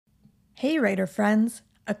Hey writer friends,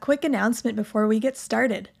 a quick announcement before we get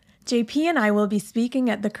started. JP and I will be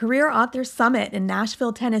speaking at the Career Author Summit in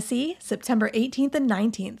Nashville, Tennessee, September 18th and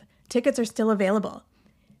 19th. Tickets are still available.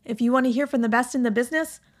 If you want to hear from the best in the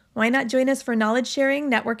business, why not join us for knowledge sharing,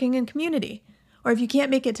 networking, and community? Or if you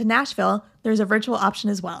can't make it to Nashville, there's a virtual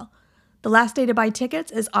option as well. The last day to buy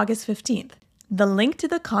tickets is August 15th. The link to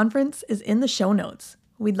the conference is in the show notes.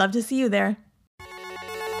 We'd love to see you there.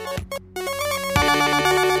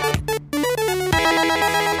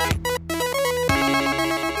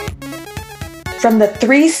 From the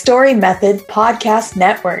 3-Story Method Podcast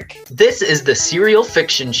Network. This is the Serial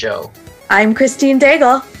Fiction Show. I'm Christine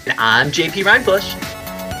Daigle. And I'm JP Reinbush.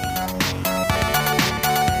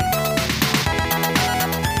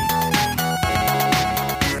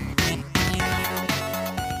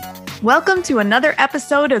 Welcome to another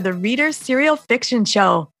episode of the Reader's Serial Fiction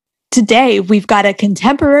Show. Today, we've got a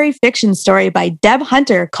contemporary fiction story by Deb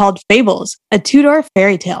Hunter called Fables, a Tudor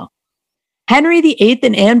fairy tale. Henry VIII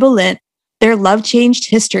and Anne Boleyn, their love changed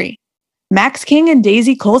history. Max King and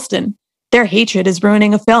Daisy Colston, their hatred is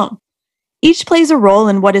ruining a film. Each plays a role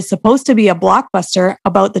in what is supposed to be a blockbuster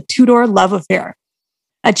about the Tudor love affair.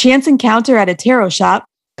 A chance encounter at a tarot shop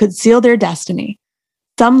could seal their destiny.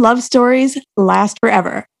 Some love stories last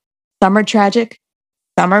forever. Some are tragic,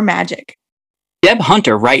 some are magic. Deb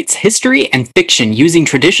Hunter writes history and fiction using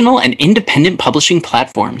traditional and independent publishing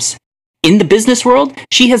platforms. In the business world,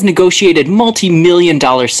 she has negotiated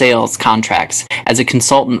multi-million-dollar sales contracts as a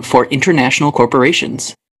consultant for international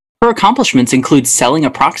corporations. Her accomplishments include selling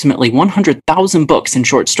approximately 100,000 books and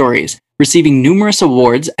short stories, receiving numerous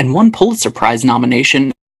awards and one Pulitzer Prize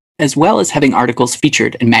nomination, as well as having articles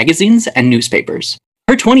featured in magazines and newspapers.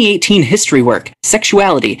 Her 2018 history work,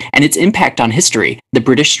 Sexuality and Its Impact on History, The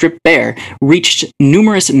British Strip Bare, reached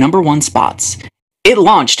numerous #1 spots. It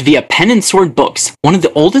launched via Pen and Sword Books, one of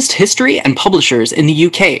the oldest history and publishers in the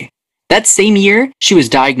UK. That same year, she was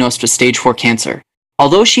diagnosed with stage 4 cancer.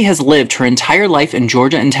 Although she has lived her entire life in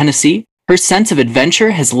Georgia and Tennessee, her sense of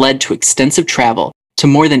adventure has led to extensive travel to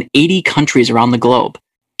more than 80 countries around the globe.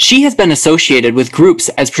 She has been associated with groups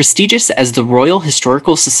as prestigious as the Royal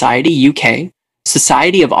Historical Society UK,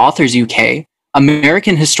 Society of Authors UK,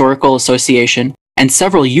 American Historical Association, and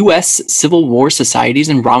several U.S. Civil War societies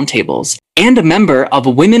and roundtables, and a member of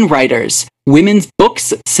Women Writers, Women's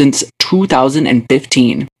Books since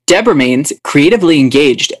 2015. Deb remains creatively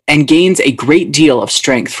engaged and gains a great deal of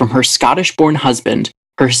strength from her Scottish-born husband,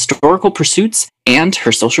 her historical pursuits, and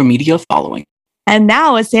her social media following. And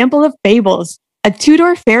now a sample of Fables, a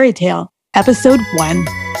Tudor fairy tale, Episode 1.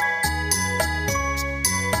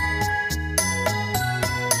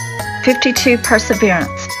 52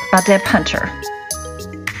 Perseverance by Deb Hunter.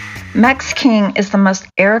 Max King is the most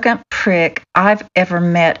arrogant prick I've ever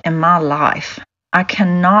met in my life. I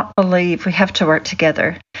cannot believe we have to work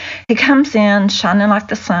together. He comes in shining like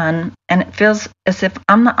the sun, and it feels as if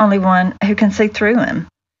I'm the only one who can see through him.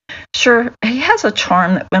 Sure, he has a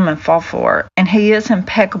charm that women fall for, and he is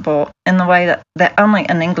impeccable in the way that only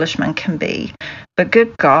an Englishman can be. But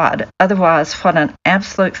good God, otherwise what an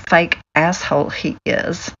absolute fake asshole he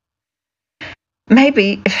is.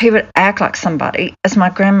 Maybe if he would act like somebody, as my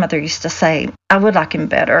grandmother used to say, I would like him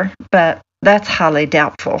better, but that's highly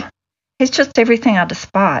doubtful. He's just everything I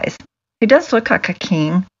despise. He does look like a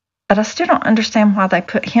king, but I still don't understand why they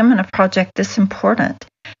put him in a project this important.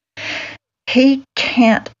 He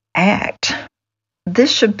can't act.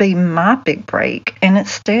 This should be my big break, and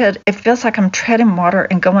instead it feels like I'm treading water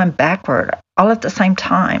and going backward all at the same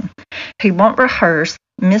time. He won't rehearse,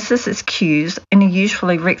 misses his cues, and he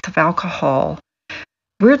usually reeks of alcohol.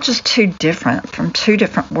 We're just too different from two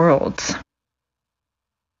different worlds.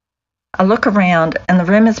 I look around, and the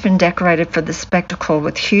room has been decorated for this spectacle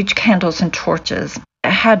with huge candles and torches.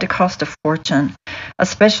 It had to cost a fortune. A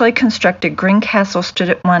specially constructed green castle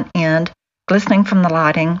stood at one end, glistening from the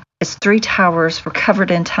lighting. Its 3 towers were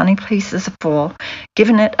covered in tiny pieces of wool,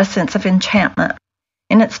 giving it a sense of enchantment.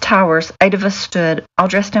 In its towers, 8 of us stood, all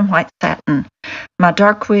dressed in white satin. My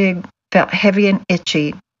dark wig felt heavy and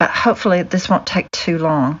itchy, but hopefully this won't take too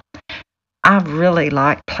long. I really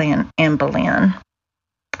like playing Anne Boleyn.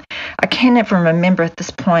 I can't even remember at this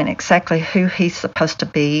point exactly who he's supposed to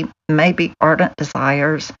be, maybe Ardent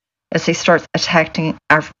Desires, as he starts attacking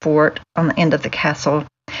our fort on the end of the castle.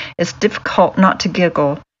 It's difficult not to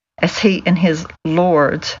giggle as he and his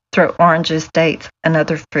lords throw oranges, dates, and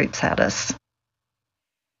other fruits at us.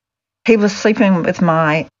 He was sleeping with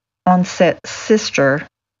my on-set sister,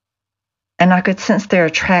 and I could sense their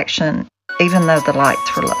attraction even though the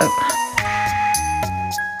lights were low.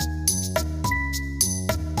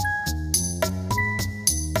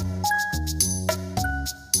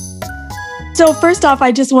 So first off,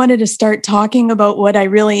 I just wanted to start talking about what I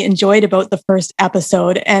really enjoyed about the first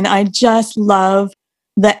episode. And I just love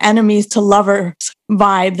the enemies to lovers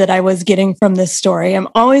vibe that I was getting from this story. I'm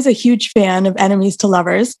always a huge fan of enemies to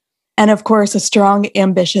lovers. And of course, a strong,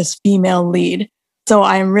 ambitious female lead. So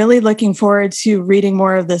I'm really looking forward to reading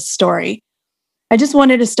more of this story. I just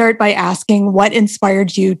wanted to start by asking what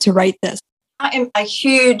inspired you to write this? I am a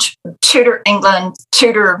huge Tudor England,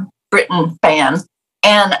 Tudor Britain fan.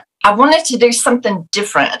 And I wanted to do something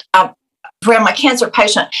different. Where I'm a cancer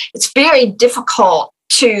patient, it's very difficult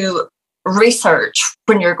to research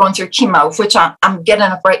when you're going through chemo, which I'm getting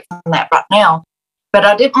a break from that right now. But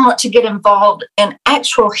I didn't want to get involved in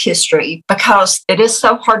actual history because it is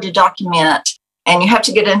so hard to document and you have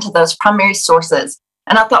to get into those primary sources.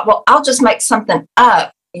 And I thought, well, I'll just make something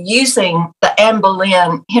up using the Anne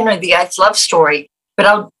Boleyn Henry VIII love story, but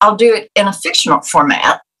I'll do it in a fictional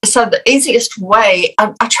format. So the easiest way,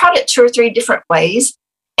 I tried it 2 or 3 different ways,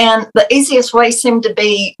 and the easiest way seemed to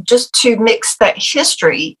be just to mix that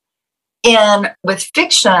history in with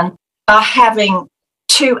fiction by having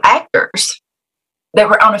 2 actors that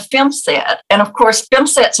were on a film set. And of course, film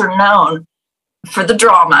sets are known for the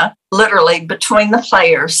drama, literally between the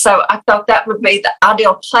players. So I thought that would be the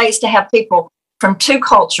ideal place to have people from 2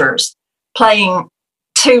 cultures playing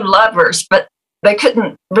 2 lovers, but they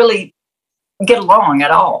couldn't really get along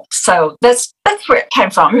at all. So that's where it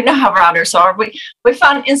came from. You know how writers are. We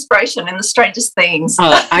find inspiration in the strangest things.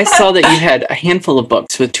 I saw that you had a handful of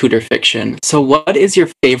books with Tudor fiction. So what is your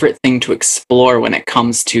favorite thing to explore when it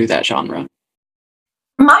comes to that genre?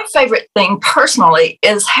 My favorite thing personally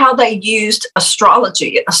is how they used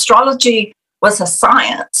astrology. Astrology was a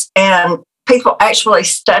science, and people actually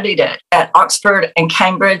studied it at Oxford and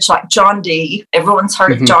Cambridge, like John Dee. Everyone's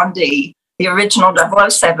heard of John Dee, the original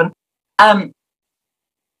 007.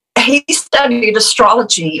 He studied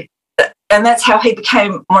astrology, and that's how he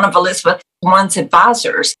became one of Elizabeth I's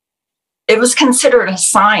advisors. It was considered a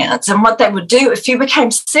science, and what they would do, if you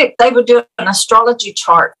became sick, they would do an astrology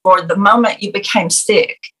chart for the moment you became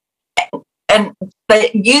sick. And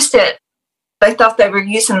they used it, they thought they were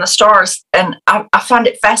using the stars, and I find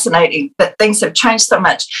it fascinating that things have changed so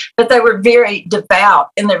much, but they were very devout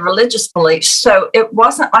in their religious beliefs. So it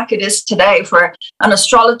wasn't like it is today, where an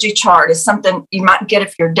astrology chart is something you might get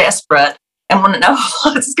if you're desperate and want to know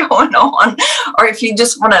what's going on, or if you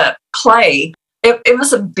just want to play. It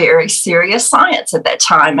was a very serious science at that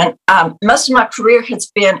time. And most of my career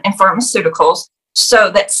has been in pharmaceuticals,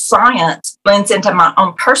 so that science blends into my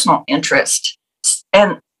own personal interest.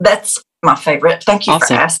 And that's my favorite. Thank you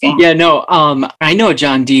for asking. Yeah, no, I know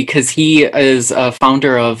John Dee because he is a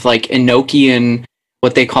founder of like Enochian,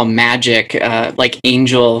 what they call magic, like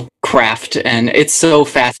angel craft. And it's so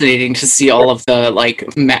fascinating to see all of the like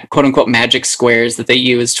quote unquote magic squares that they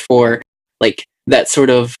used for like that sort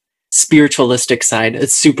of spiritualistic side.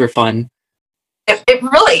 It's super fun. It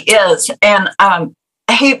really is. And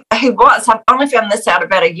he was, I've only found this out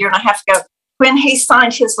about 1.5 years ago, when he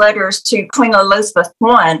signed his letters to Queen Elizabeth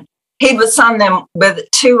I, he would sign them with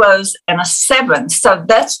 2 O's and a 7. So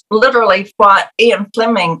that's literally what Ian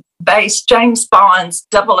Fleming based James Bond's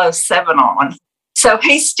 007 on. So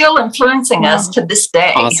he's still influencing us to this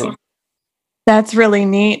day. Awesome. That's really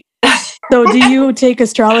neat. So do you take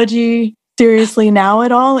astrology seriously now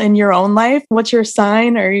at all in your own life? What's your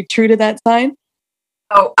sign? Are you true to that sign?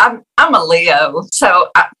 Oh, I'm a Leo. So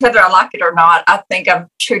whether I like it or not, I think I'm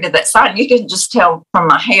true to that sign. You can just tell from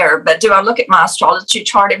my hair. But do I look at my astrology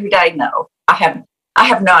chart every day? No, I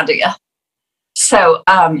have no idea. So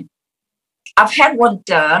I've had one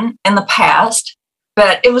done in the past,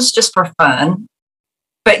 but it was just for fun.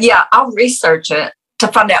 But yeah, I'll research it to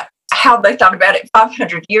find out how they thought about it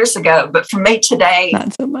 500 years ago. But for me today,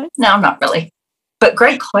 not so much. No, not really. But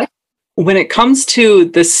great question. When it comes to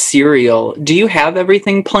the serial, do you have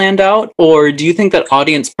everything planned out, or do you think that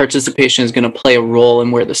audience participation is going to play a role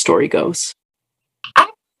in where the story goes? I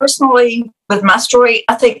personally, with my story,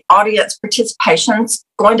 I think audience participation is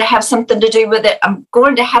going to have something to do with it. I'm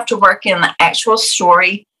going to have to work in the actual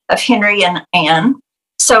story of Henry and Anne.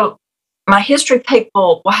 So my history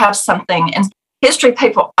people will have something, and history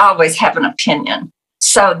people always have an opinion.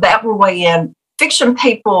 So that will weigh in. Fiction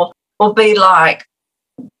people will be like,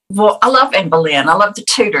 well, I love Anne Boleyn. I love the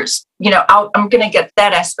Tudors. You know, I'm going to get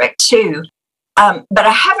that aspect too. But I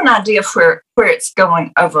have an idea of where it's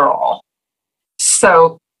going overall.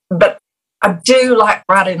 So, but I do like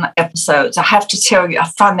writing the episodes. I have to tell you, I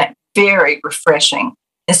find that very refreshing.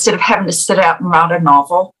 Instead of having to sit out and write a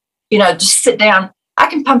novel, you know, just sit down. I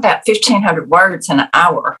can pump out 1,500 words in an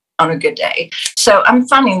hour on a good day. So I'm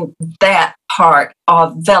finding that part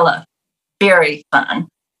of Vela very fun.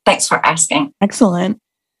 Thanks for asking. Excellent.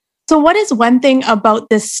 So what is one thing about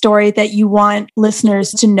this story that you want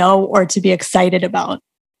listeners to know or to be excited about?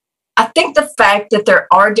 I think the fact that there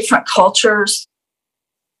are different cultures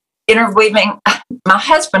interweaving. My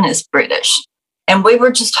husband is British, and we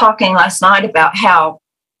were just talking last night about how,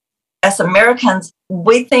 as Americans,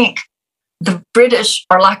 we think the British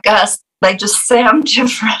are like us. They just sound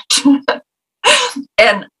different.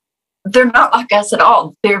 And they're not like us at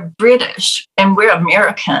all. They're British and we're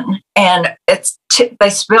American. And they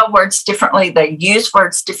spell words differently. They use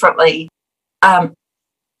words differently. And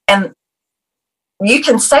you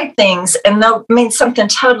can say things and they'll mean something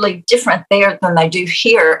totally different there than they do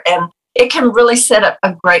here. And it can really set up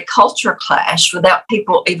a great culture clash without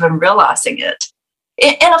people even realizing it.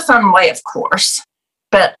 In a fun way, of course.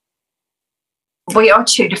 But we are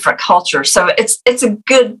two different cultures. So it's a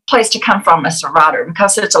good place to come from as a writer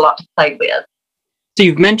because there's a lot to play with. So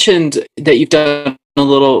you've mentioned that you've done a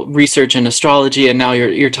little research in astrology, and now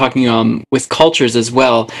you're talking with cultures as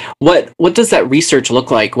well. What does that research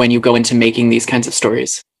look like when you go into making these kinds of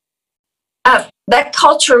stories? That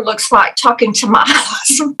culture looks like talking to my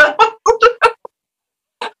husband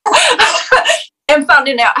and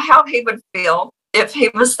finding out how he would feel if he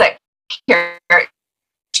was that character.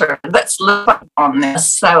 Let's look on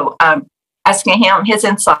this. So asking him his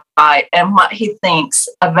insight and what he thinks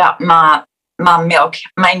about my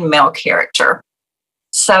main male character.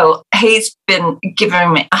 So he's been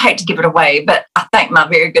giving me, I hate to give it away, but I think my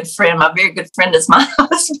very good friend is my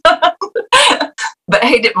husband, but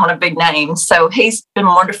he didn't want a big name. So he's been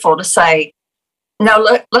wonderful to say, no,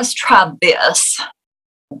 let's try this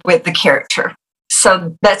with the character.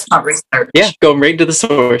 So that's my research. Yeah, go right to the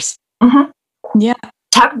source. Mm-hmm. Yeah.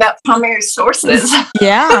 Talk about primary sources.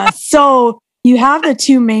 Yeah. So you have the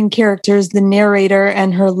two main characters, the narrator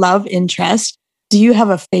and her love interest. Do you have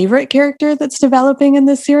a favorite character that's developing in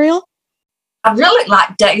this serial? I really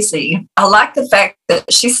like Daisy. I like the fact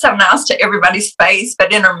that she's so nice to everybody's face,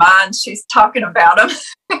 but in her mind, she's talking about them.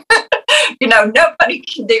 Nobody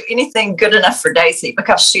can do anything good enough for Daisy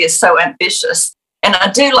because she is so ambitious. And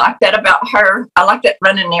I do like that about her. I like that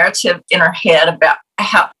running narrative in her head about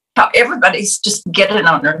how everybody's just getting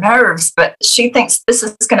on her nerves, but she thinks this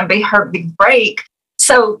is going to be her big break.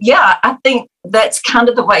 So, yeah, I think that's kind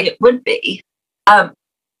of the way it would be.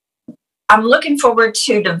 I'm looking forward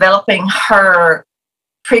to developing her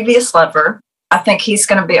previous lover. I think he's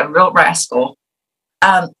going to be a real rascal.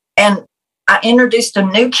 And I introduced a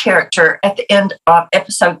new character at the end of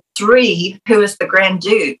episode 3, who is the Grand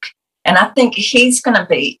Duke. And I think he's going to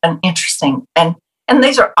be an interesting, and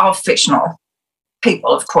these are all fictional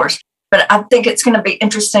people, of course, but I think it's going to be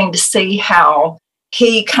interesting to see how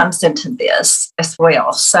he comes into this as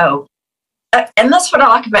well. So, and that's what I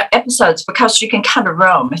like about episodes, because you can kind of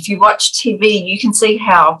roam. If you watch TV, you can see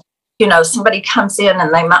how, somebody comes in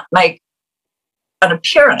and they might make an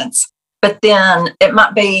appearance, but then it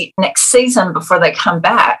might be next season before they come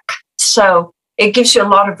back. So it gives you a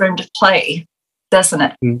lot of room to play, doesn't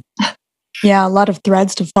it? Mm. Yeah, a lot of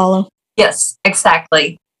threads to follow. Yes,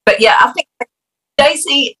 exactly. But yeah, I think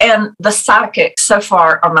Daisy and the psychic so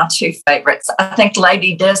far are my two favorites. I think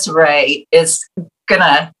Lady Desiree is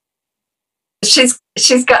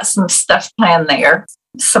she's got some stuff planned there,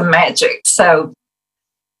 some magic. So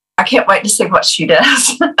I can't wait to see what she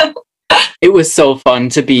does. It was so fun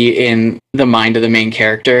to be in the mind of the main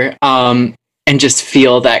character, and just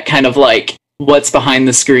feel that kind of like what's behind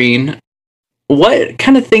the screen. What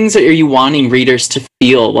kind of things are you wanting readers to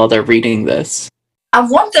feel while they're reading this? I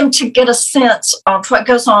want them to get a sense of what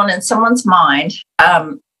goes on in someone's mind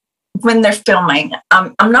when they're filming.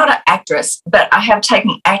 I'm not an actress, but I have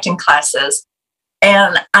taken acting classes,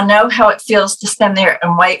 and I know how it feels to stand there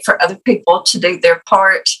and wait for other people to do their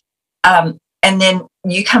part. And then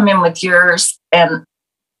you come in with yours, and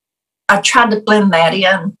I tried to blend that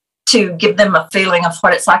in to give them a feeling of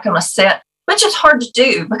what it's like on a set, which is hard to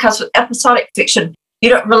do because with episodic fiction, you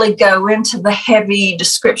don't really go into the heavy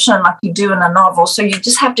description like you do in a novel. So you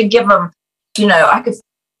just have to give them, I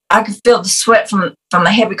could feel the sweat from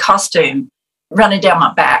the heavy costume running down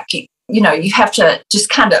my back. You have to just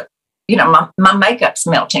kind of, my makeup's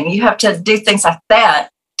melting. You have to do things like that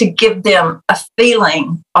to give them a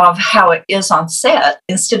feeling of how it is on set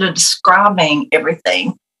instead of describing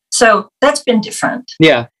everything. So that's been different.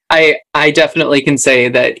 Yeah, I definitely can say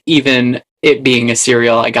that even it being a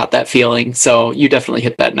serial, I got that feeling. So you definitely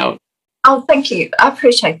hit that note. Oh, thank you. I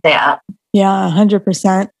appreciate that. Yeah,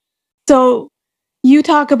 100%. So you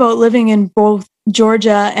talk about living in both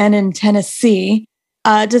Georgia and in Tennessee.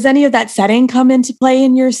 Does any of that setting come into play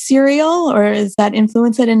in your serial, or is that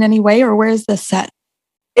influence it in any way, or where is this set?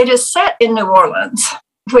 It is set in New Orleans.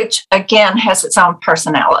 which again has its own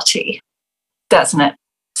personality, doesn't it?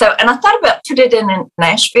 So, and I thought about put it in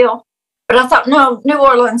Nashville, but I thought, no, New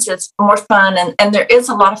Orleans is more fun, and there is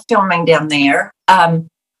a lot of filming down there.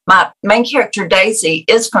 My main character, Daisy,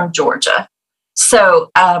 is from Georgia.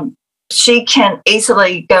 So she can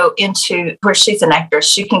easily go into, where she's an actress,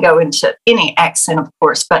 she can go into any accent, of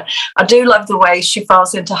course, but I do love the way she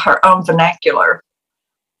falls into her own vernacular.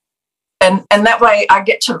 And that way I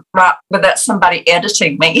get to write without somebody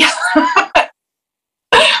editing me.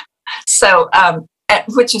 So,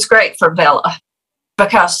 which is great for Bella,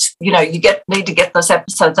 because, you need to get those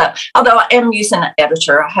episodes up. Although I am using an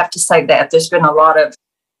editor, I have to say that. There's been a lot of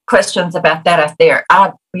questions about that out there.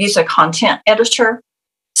 I use a content editor,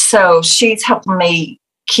 so she's helping me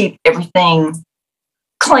keep everything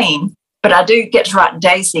clean, but I do get to write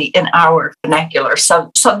Daisy in our vernacular,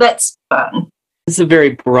 so that's fun. This is a very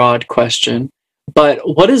broad question, but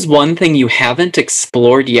what is one thing you haven't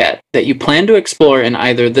explored yet that you plan to explore in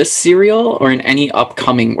either this serial or in any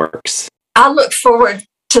upcoming works? I look forward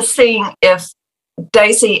to seeing if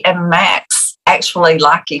Daisy and Max actually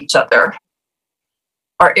like each other,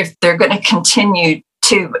 or if they're going to continue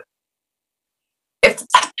to.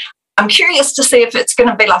 I'm curious to see if it's going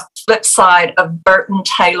to be like the flip side of Bert and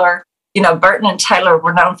Taylor. Burton and Taylor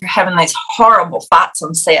were known for having these horrible fights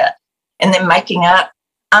on set and then making up.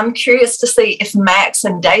 I'm curious to see if Max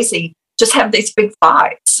and Daisy just have these big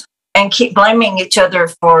fights and keep blaming each other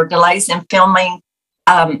for delays in filming,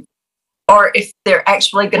 or if they're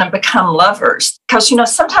actually going to become lovers. Because,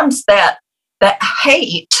 sometimes that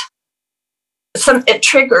hate, it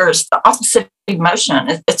triggers the opposite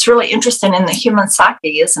emotion. It's really interesting in the human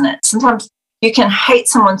psyche, isn't it? Sometimes you can hate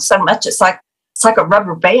someone so much, it's like a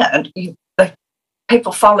rubber band.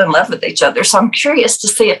 People fall in love with each other. So I'm curious to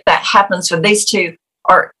see if that happens with these two,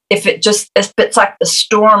 or if it's like the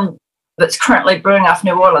storm that's currently brewing off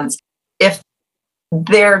New Orleans, if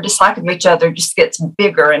their dislike of each other just gets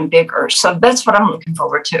bigger and bigger. So that's what I'm looking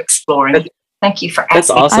forward to exploring. Thank you for asking. That's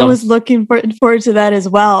awesome. I was looking forward to that as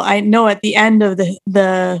well. I know at the end of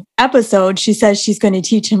the episode, she says she's going to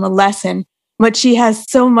teach him a lesson, but she has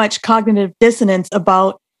so much cognitive dissonance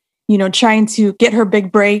about, trying to get her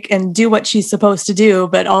big break and do what she's supposed to do,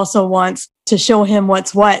 but also wants to show him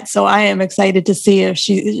what's what. So I am excited to see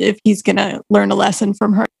if he's going to learn a lesson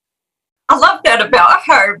from her. I love that about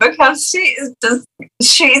her, because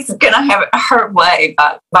she's going to have it her way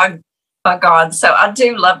by God. So I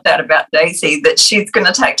do love that about Daisy, that she's going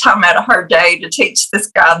to take time out of her day to teach this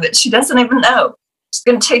guy that she doesn't even know. She's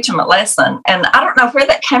going to teach him a lesson. And I don't know where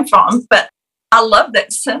that came from, but I love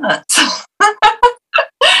that sentence.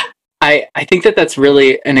 I think that's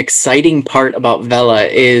really an exciting part about Vela,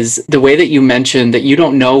 is the way that you mentioned that you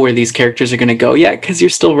don't know where these characters are going to go yet because you're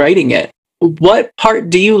still writing it. What part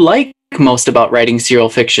do you like most about writing serial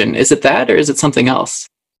fiction? Is it that, or is it something else?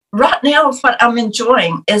 Right now, what I'm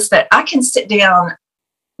enjoying is that I can sit down,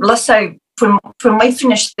 let's say when we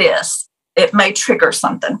finish this, it may trigger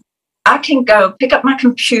something. I can go pick up my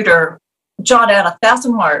computer, jot out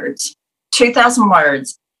 1,000 words, 2,000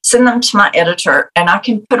 words, send them to my editor, and I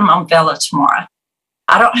can put them on Vela tomorrow.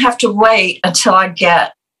 I don't have to wait until I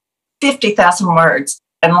get 50,000 words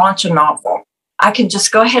and launch a novel. I can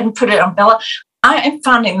just go ahead and put it on Vela. I am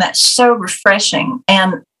finding that so refreshing,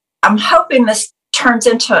 and I'm hoping this turns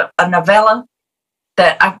into a novella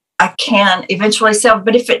that I can eventually sell.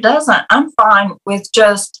 But if it doesn't, I'm fine with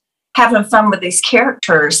just having fun with these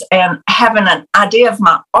characters and having an idea of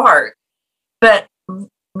my art. But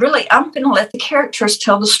really, I'm going to let the characters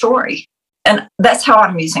tell the story. And that's how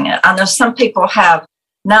I'm using it. I know some people have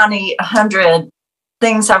 90, 100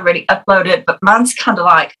 things already uploaded, but mine's kind of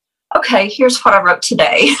like, okay, here's what I wrote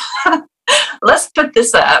today. Let's put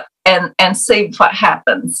this up and see what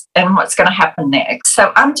happens and what's going to happen next.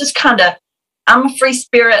 So I'm just I'm a free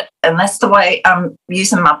spirit, and that's the way I'm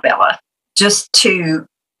using my Vela, just to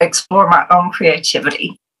explore my own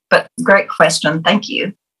creativity. But great question. Thank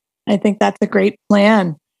you. I think that's a great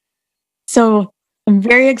plan. So I'm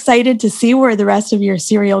very excited to see where the rest of your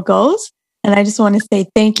serial goes. And I just want to say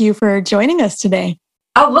thank you for joining us today.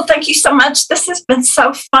 Oh, well, thank you so much. This has been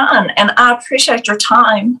so fun, and I appreciate your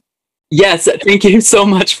time. Yes, thank you so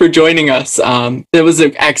much for joining us. It was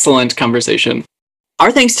an excellent conversation.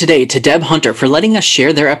 Our thanks today to Deb Hunter for letting us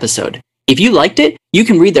share their episode. If you liked it, you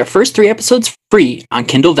can read their first 3 episodes free on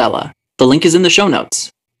Kindle Vela. The link is in the show notes.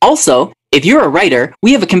 Also, if you're a writer,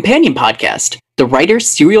 we have a companion podcast, The Writer's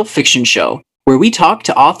Serial Fiction Show, where we talk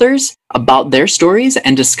to authors about their stories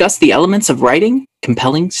and discuss the elements of writing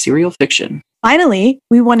compelling serial fiction. Finally,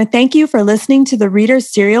 we want to thank you for listening to the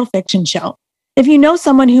Reader's Serial Fiction Show. If you know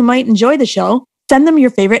someone who might enjoy the show, send them your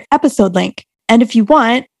favorite episode link. And if you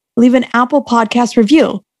want, leave an Apple Podcast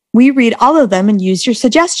review. We read all of them and use your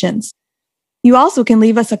suggestions. You also can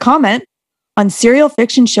leave us a comment on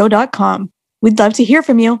serialfictionshow.com. We'd love to hear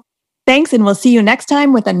from you. Thanks, and we'll see you next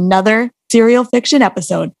time with another Serial Fiction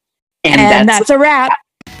episode. And that's a wrap.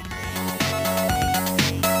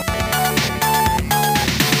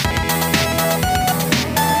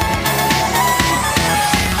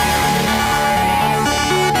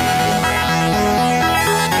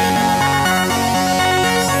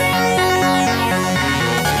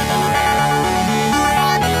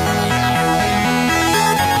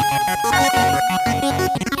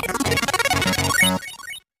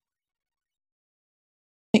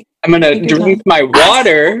 I'm going to drink my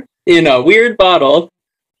water in a weird bottle.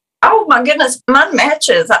 Oh my goodness, mine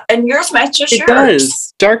matches, and yours matches yours. It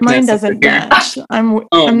does. Darkness. Mine doesn't match.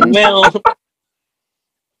 Well.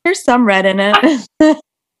 There's some red in it.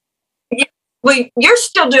 You're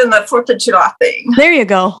still doing the 4th of July thing. There you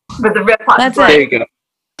go. With the red pot. That's There you go.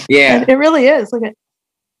 Yeah. It really is. Look at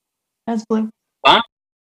that's blue. Wow.